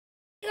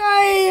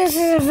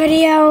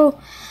video.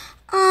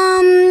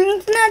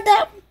 It's not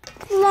that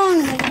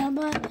long video,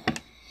 but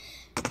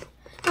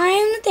I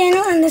am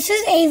Nathaniel and this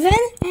is Avon,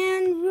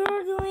 and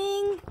we're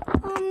doing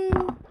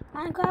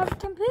Minecraft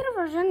computer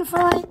version for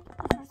like the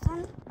first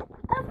time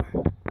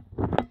ever.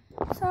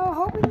 So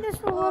hoping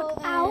this will work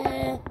out.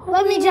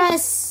 Hoping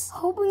this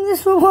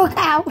will work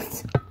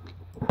out.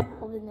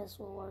 Hoping this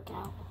will work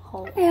out.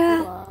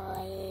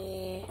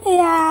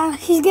 Yeah,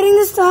 he's getting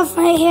the stuff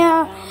right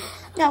here.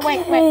 No,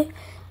 wait.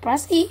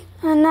 Press E.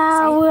 And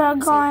now we are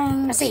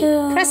going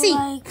to press E.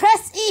 like,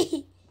 Press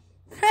E.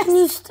 Press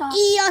new stuff.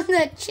 E on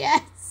the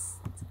chest.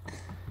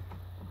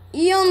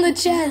 E on the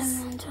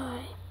chest.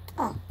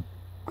 Oh,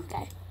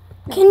 okay.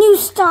 No. Can you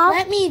stop?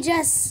 Let me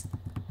just.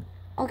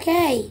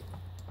 Okay.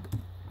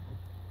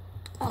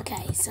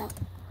 Okay, so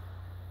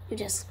you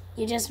just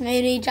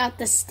made me drop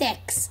the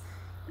sticks.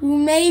 You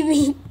made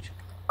me.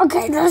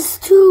 Okay, those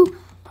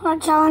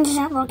 2-part challenges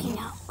aren't working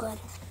out good.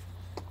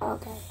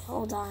 Okay,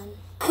 hold on.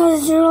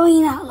 Because you're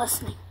really not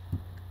listening.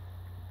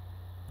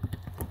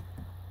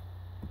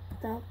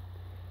 Stop.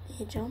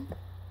 You jump.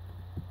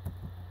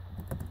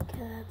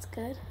 Okay, that's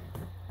good.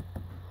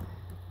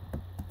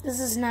 This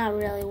is not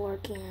really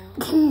working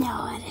out.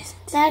 No, it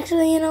isn't.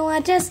 Actually, you know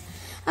what?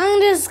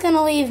 I'm just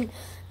gonna leave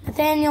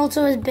Nathaniel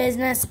to his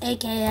business,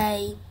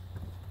 aka.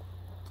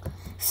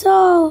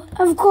 So,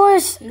 of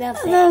course,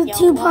 Nathaniel. the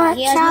 2-part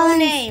He has challenge.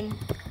 no name.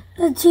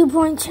 The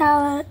 2-point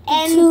challenge.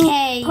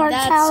 NK. Two-part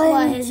That's challenge.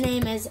 what his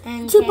name is.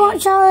 NK. 2-part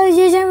challenge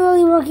isn't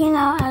really working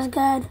out as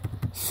good.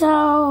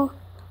 So,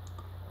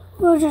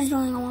 we're just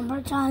doing a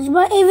 1-part challenge.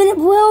 But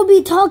even will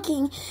be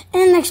talking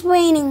and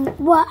explaining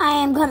what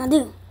I am gonna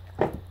do.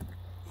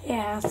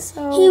 Yeah.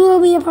 So He will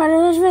be a part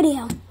of this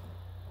video.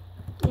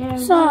 Yeah.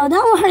 So,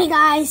 don't worry,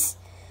 guys.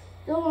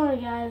 Don't worry,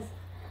 guys.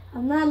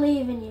 I'm not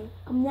leaving you.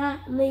 I'm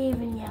not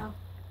leaving you.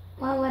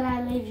 Why would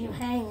I leave you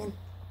hanging?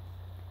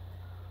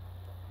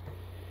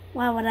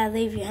 Why would I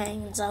leave you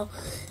hanging? So,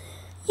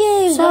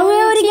 yeah. So we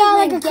already got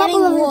like a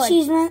couple of wood.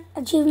 achievement,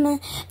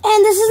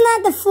 and this is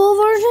not the full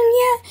version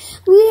yet.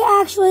 We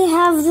actually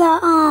have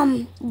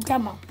the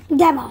demo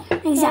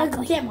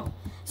exactly. Demo.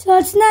 So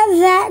it's not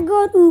that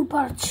good. Ooh,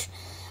 parch.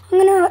 I'm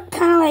gonna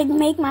kind of like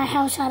make my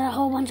house out of a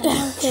whole bunch of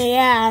parch.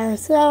 Yeah.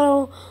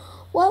 So,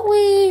 while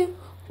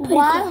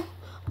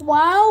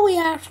we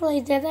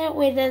actually did it,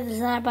 we did the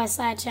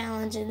side-by-side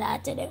challenge, and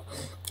that didn't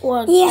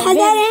work. Yeah, that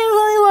didn't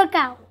really work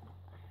out.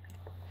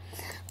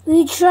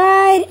 We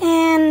tried,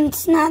 and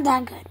it's not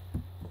that good.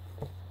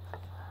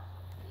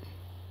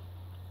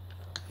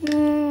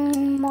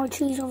 More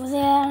trees over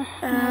there.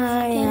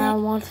 Yeah,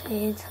 more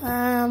trees.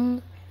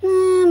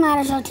 Might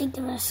as well take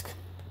the risk.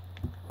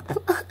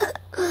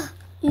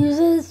 You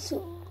just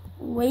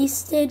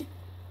wasted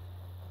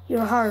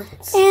your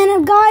hearts.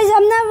 And guys,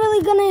 I'm not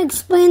really gonna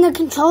explain the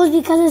controls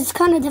because it's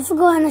kind of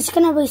difficult and it's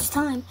gonna waste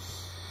time.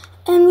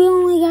 And we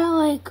only got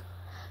like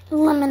a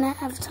limit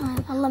of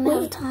time.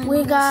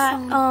 We got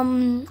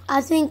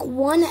I think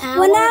 1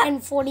 hour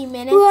and 40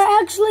 minutes. We were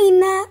actually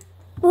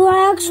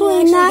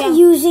not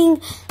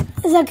using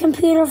the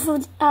computer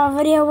for our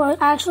video. We're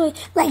actually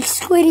like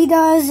Squiddy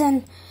does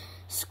and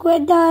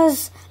Squid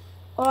does.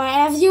 Or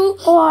if you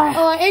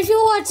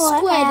watch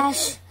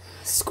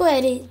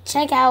Squid,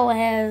 check out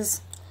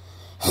his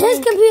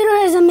computer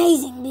is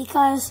amazing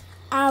because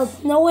I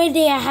have no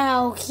idea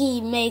how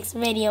he makes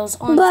videos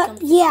on his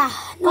computer. Yeah,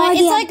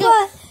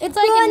 idea. It's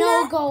like a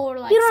no-go or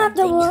like you don't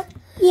something. Have to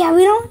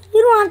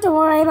you don't have to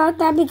worry about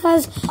that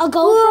because a GoPro,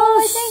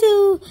 I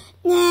think?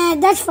 Nah,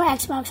 that's for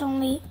Xbox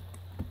only.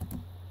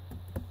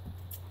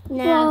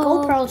 Nah,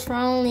 GoPro's for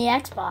only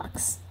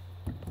Xbox.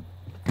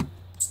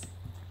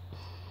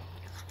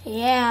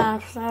 Yeah,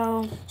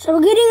 so we're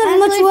getting as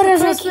much wood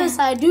as I Christmas,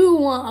 can. I do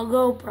want a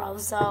GoPro,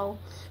 so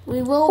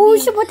we will. We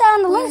should put that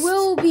on the list. We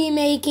will be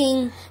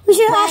making. We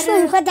should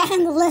actually put that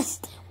on the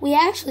list. We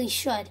actually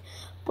should,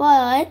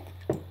 but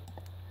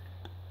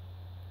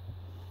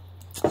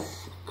I'm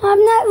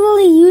not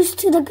really used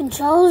to the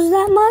controls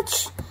that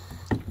much.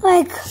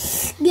 Like,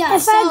 yeah,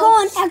 if I go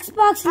on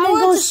Xbox and then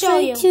go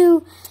straight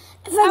to.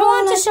 I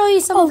want to show you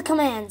some of the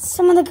commands.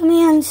 Some of the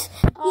commands.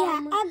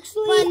 Yeah,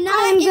 actually,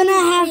 I'm going to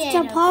have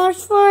to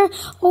pause for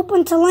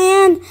open to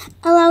land,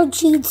 allow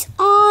cheats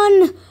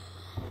on.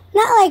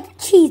 Not like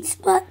cheats,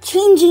 but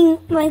changing,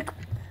 like,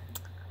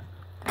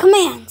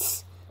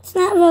 commands. It's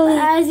not really.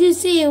 As you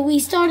see, we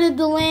started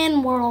the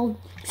land world.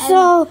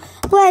 So,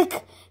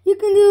 like, you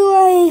can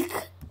do,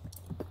 like.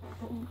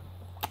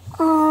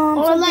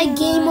 Or, like,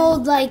 game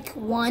mode, like,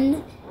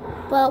 1.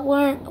 But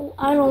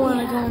I don't want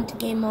to go into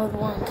game mode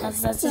 1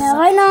 because that's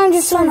right now I'm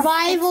just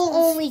survival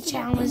only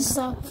challenge.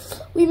 So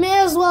we may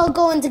as well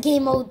go into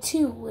game mode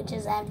 2, which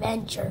is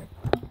adventure.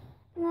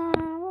 Nah,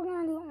 we're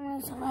gonna do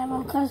only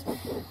survival because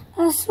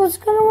that's what's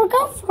gonna work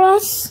out for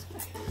us.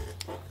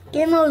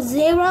 Game mode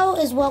 0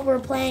 is what we're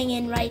playing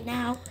in right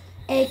now,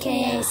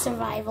 aka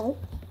survival.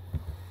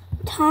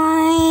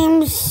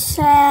 Time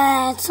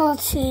set. So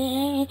let's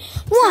see.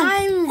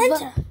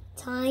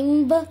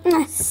 Time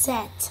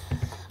set.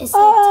 It's a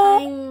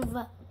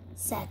time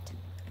set.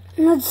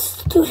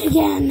 Let's do it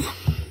again.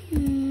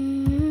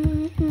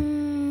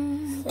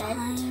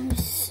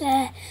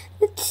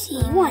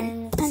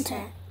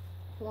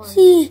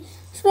 See,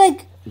 it's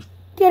like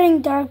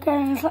getting darker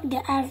and it's like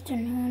the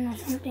afternoon or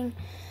something.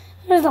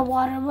 There's the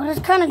water, but it's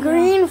kind of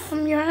green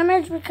from your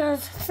image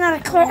because it's not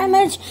a clear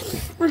image.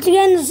 Once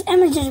again, this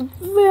image is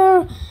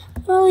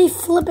really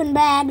flipping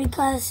bad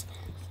because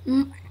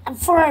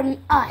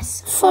For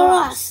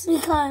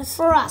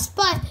us.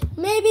 But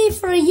maybe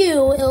for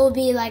you, it will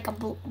be like a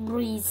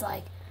breeze.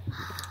 Like,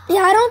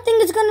 yeah, I don't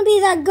think it's going to be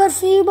that good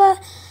for you, but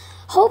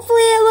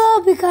hopefully it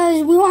will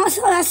because we want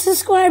less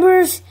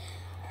subscribers.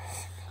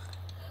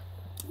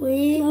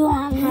 We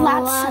want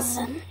lots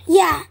of them.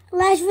 Yeah,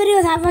 last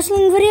video, that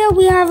wrestling video,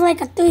 we have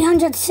like a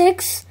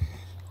 306.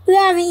 We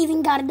haven't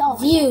even got it all.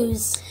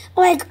 Views.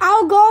 Like,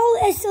 our goal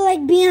is to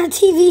like be in a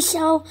TV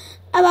show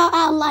about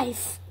our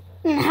life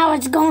and how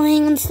it's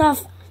going and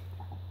stuff.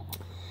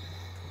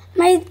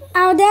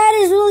 Our dad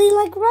is really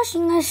like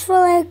rushing us for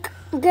like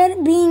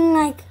being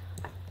like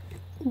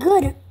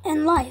good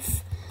in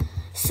life.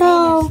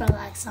 So for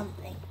like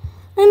something.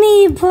 let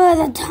me put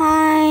the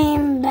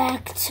time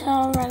back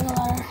to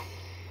regular.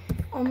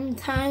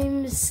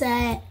 Time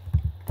set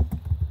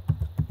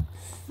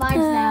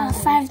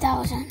 5,000.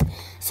 5,000.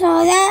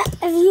 So that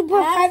if you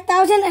put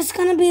 5,000, it's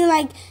gonna be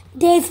like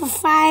day for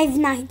 5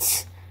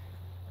 nights.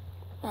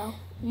 Oh,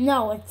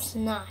 no, it's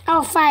not.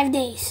 Oh, 5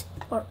 days.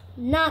 Or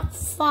not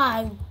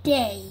 5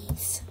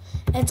 days.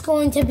 It's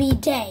going to be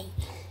day.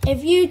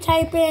 If you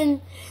type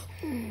in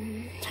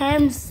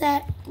time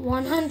set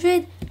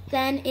 100,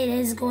 then it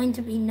is going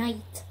to be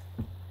night.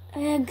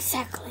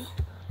 Exactly.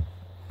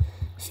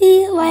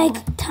 See,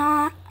 like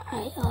time.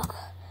 Look.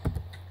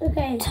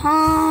 Okay.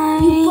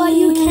 Time. But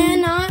you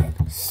cannot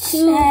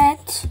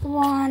set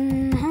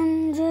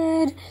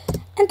 100.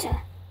 Enter.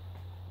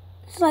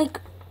 It's like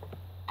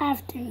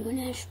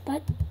afternoonish,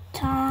 but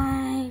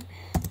time.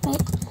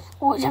 Wait.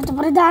 Oh, you have to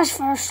put a dash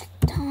first.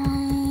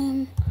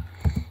 Time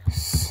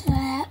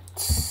set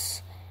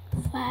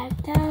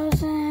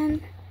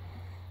 5,000.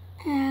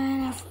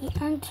 And if we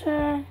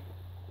enter,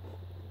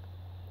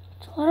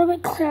 it's a little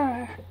bit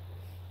clearer.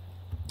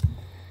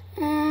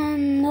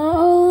 And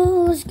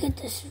let's get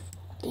this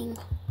thing.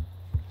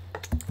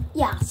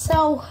 Yeah,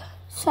 so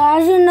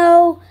as you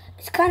know,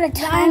 it's kind of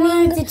timing. I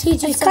wanted to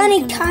teach you it's kind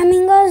something. of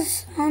timing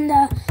us on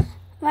the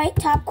right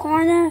top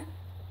corner,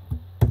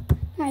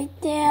 right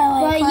there.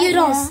 Like but right you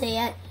don't there. see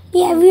it.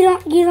 Yeah,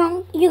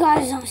 you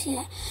guys don't see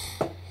that.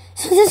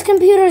 So this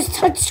computer is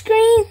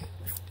touchscreen.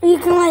 You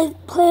can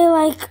like play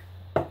like.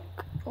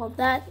 Well,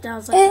 that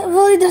doesn't. It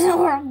really doesn't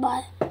work,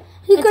 but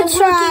you could It's a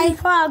try. work in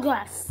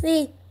progress.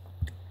 See,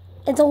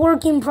 it's a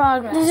work in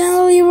progress. Doesn't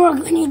really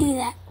work when you do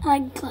that.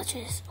 Like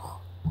glitches.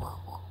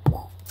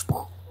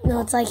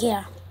 No, it's like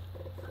here.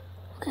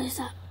 Okay,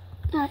 stop.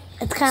 Alright.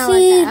 It's kind of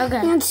See, like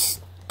that. Okay. it's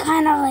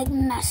kind of like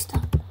messed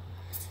up.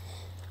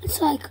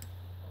 It's like,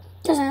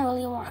 doesn't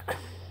really work.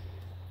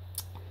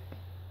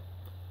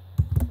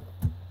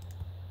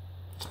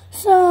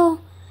 So,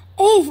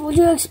 Ave, would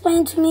you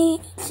explain to me,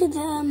 to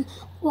them,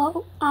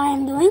 what I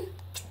am doing?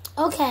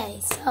 Okay,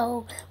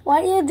 so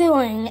what you're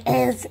doing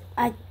is,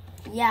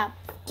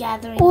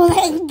 gathering. Or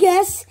like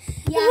guess.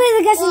 Yeah, It's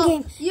a guessing well,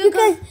 game. you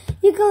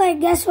You can like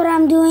guess what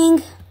I'm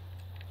doing.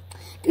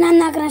 And I'm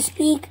not gonna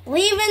speak.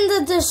 Leave in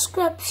the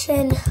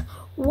description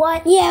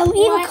what Leave a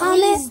what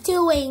comment. he's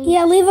doing.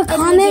 Yeah, leave a in the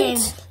comment. game.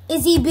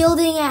 Is he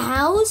building a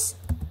house?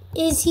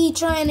 Is he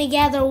trying to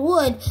gather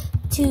wood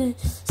to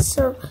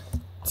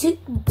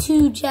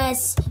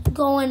just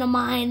go in a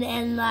mine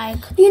and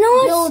like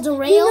build a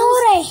rails? You know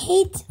what I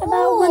hate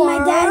about when my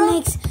dad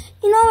makes.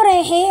 You know what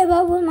I hate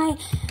about what my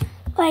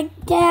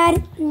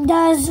dad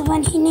does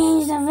when he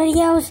names the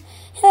videos.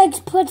 He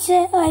like puts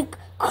it like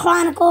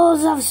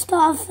chronicles of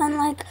stuff and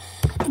like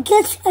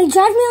it drives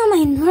me on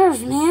my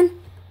nerves, man.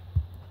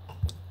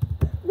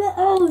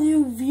 All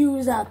you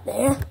viewers out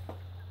there,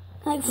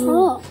 Like for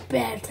real.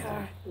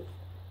 better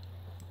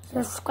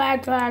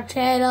subscribe to our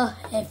channel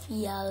if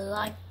you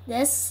like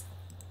this.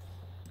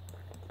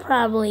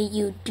 Probably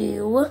you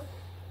do.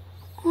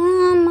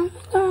 Oh my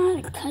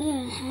god, cut it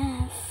in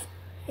half.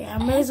 Yeah,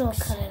 I may as well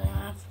cut it in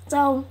half.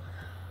 So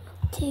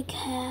Take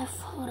half.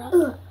 Hold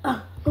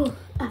up.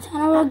 It's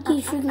on a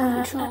rugby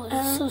freaking controller.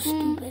 It's so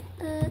stupid.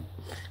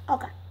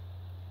 okay.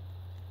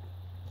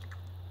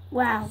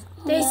 Wow.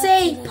 They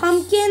say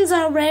pumpkins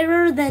are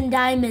rarer than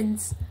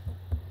diamonds.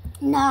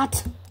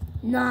 Not.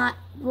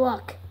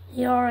 Look,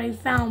 he already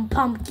found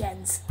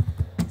pumpkins.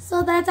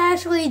 So that's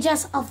actually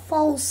just a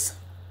false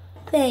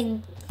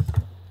thing.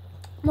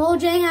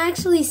 Mojang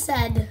actually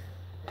said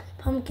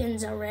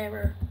pumpkins are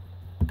rarer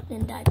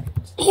than diamonds.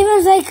 He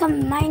was like a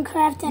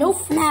Minecraft and Nope.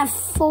 FNAF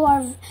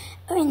 4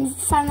 in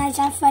Five Nights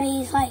at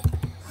Freddy's like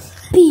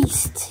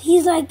beast.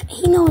 He's like,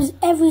 he knows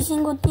every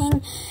single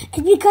thing.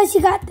 It's because he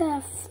got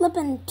the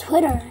flippin'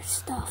 Twitter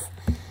stuff.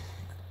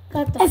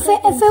 If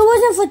it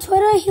wasn't for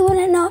Twitter, he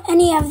wouldn't know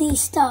any of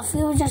these stuff.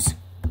 He would just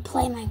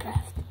play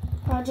Minecraft.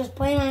 I'll just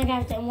play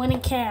Minecraft and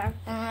wouldn't care.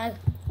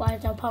 Why are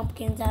there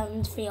pumpkins out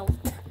in the field?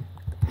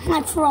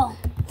 Like for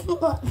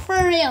real.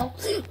 For real.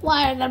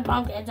 Why are there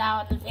pumpkins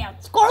out in the field?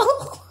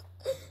 Squirrel!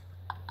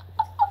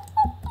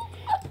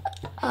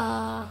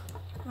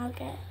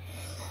 Okay.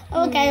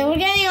 Okay, we're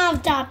getting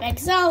off topic.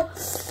 So,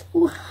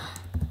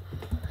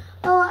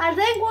 I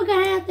think we're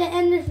gonna have to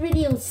end this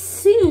video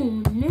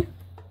soon.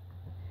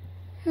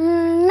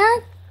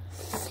 Not.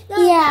 Not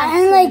Yeah,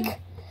 and soon.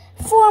 like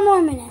 4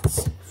 more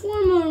minutes.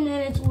 4 more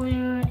minutes.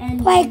 We're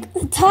ending. Like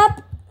the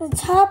top.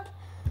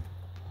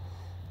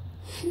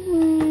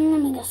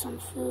 Let me get some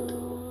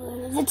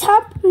food. The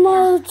top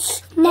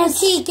most.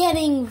 Is he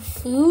getting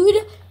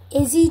food?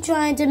 Is he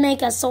trying to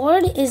make a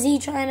sword? Is he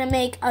trying to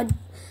make a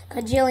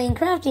kajillion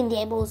crafting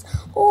tables?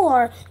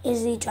 Or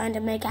is he trying to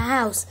make a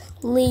house?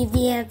 Leave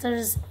the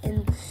answers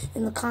in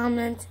the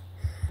comment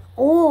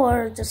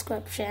or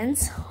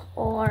descriptions.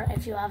 Or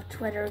if you have a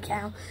Twitter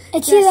account,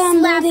 It's just either I'm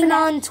slap building it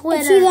on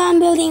Twitter. It's either I'm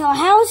building a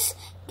house,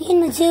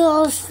 getting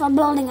materials for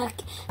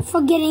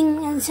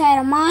getting inside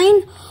a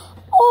mine,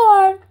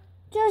 or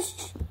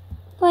just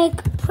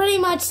like Pretty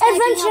much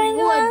stacking adventuring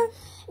up around.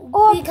 wood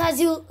Or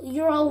because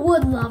you're a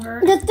wood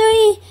lover. the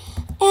 3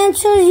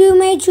 answers you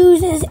may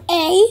choose is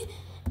A,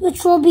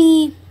 which will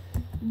be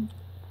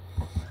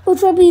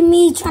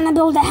me trying to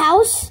build a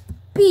house.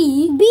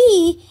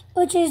 B,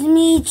 which is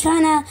me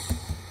trying to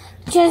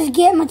just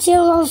get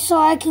materials so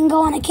I can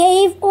go in a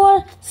cave.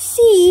 Or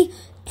C,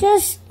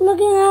 just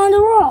looking around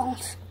the world.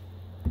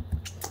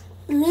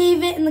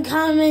 Leave it in the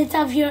comments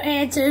of your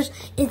answers.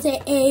 It's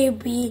A,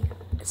 B,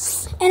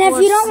 And if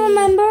or you don't C.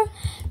 remember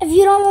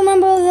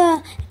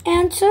the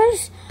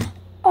answers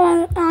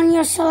on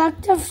your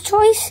selective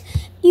choice,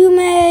 you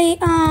may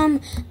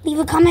leave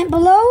a comment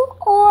below,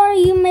 or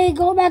you may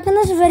go back in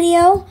this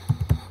video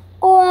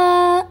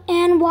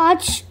and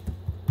watch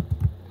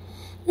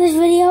this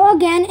video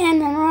again and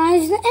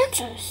memorize the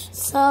answers.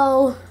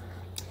 So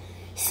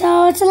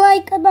it's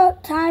like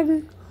about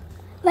time,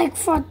 like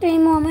for 3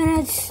 more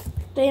minutes.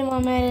 3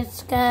 more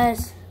minutes,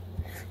 guys.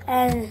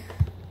 And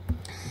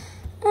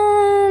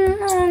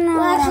I don't know. well,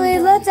 what I'm actually,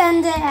 doing. let's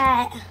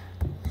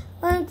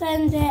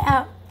end it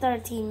at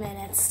 13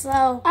 minutes.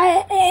 So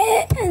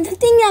And the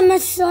thing that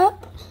messes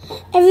up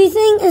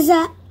everything is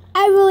that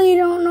I really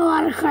don't know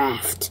how to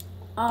craft.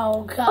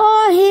 oh god,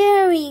 Oh,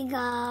 here we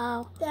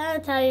go.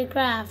 that's how you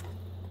craft.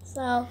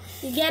 So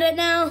you get it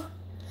now?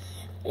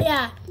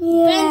 Yeah. Yay.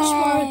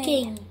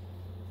 Benchmarking.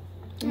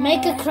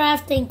 Make a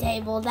crafting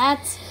table.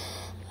 That's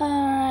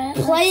Alright.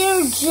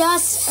 player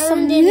just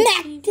earned it.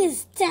 Smack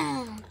this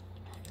down.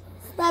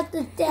 Slap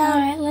this down.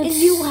 Alright, let's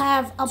if you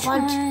have a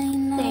bunch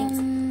Trying of to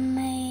things,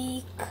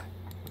 make.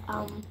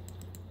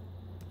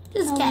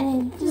 just get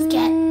it.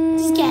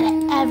 Just get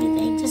it.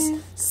 Everything. Just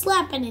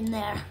slap it in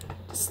there.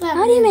 Slap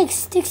How it do you in. make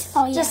sticks?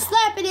 Oh yeah. Just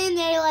slap it in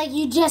there like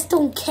you just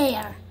don't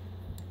care.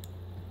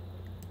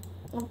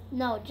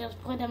 No,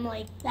 just put them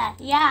like that.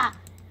 Yeah.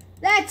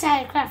 That's how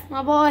you craft,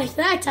 my boy.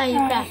 That's how you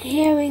Alright, craft.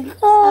 here we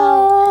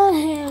go.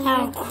 Here we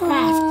How to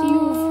craft.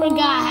 You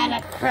forgot how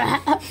to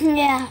craft.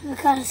 Yeah,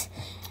 because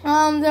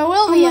There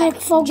will be I'm a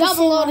like focusing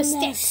double load on of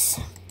this. sticks.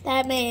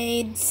 That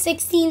made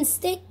 16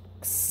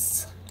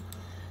 sticks.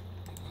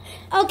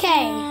 Okay,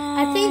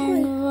 I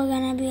think we're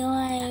gonna be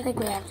like.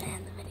 we have to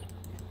end the video.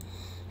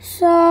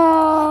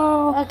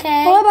 So.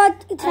 Okay. What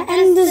about to I guess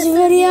end this is the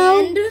video?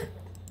 end.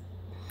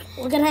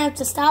 We're gonna have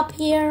to stop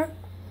here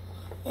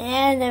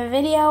and the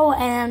video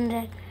and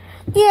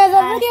Yeah,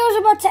 the video is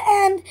about to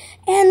end,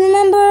 and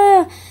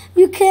remember,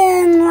 you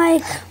can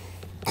like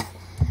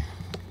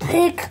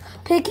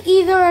pick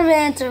either of the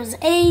answers,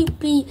 A,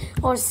 B,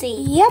 or C.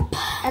 Yep.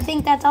 I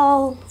think that's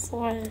all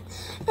for.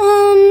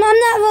 I'm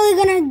not really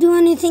gonna do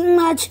anything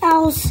much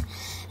else.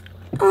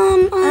 I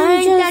I'm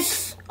think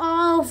just that's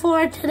all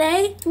for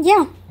today,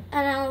 yeah.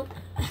 and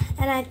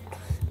I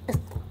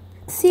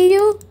see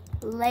you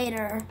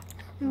later.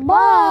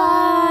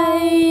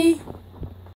 Bye.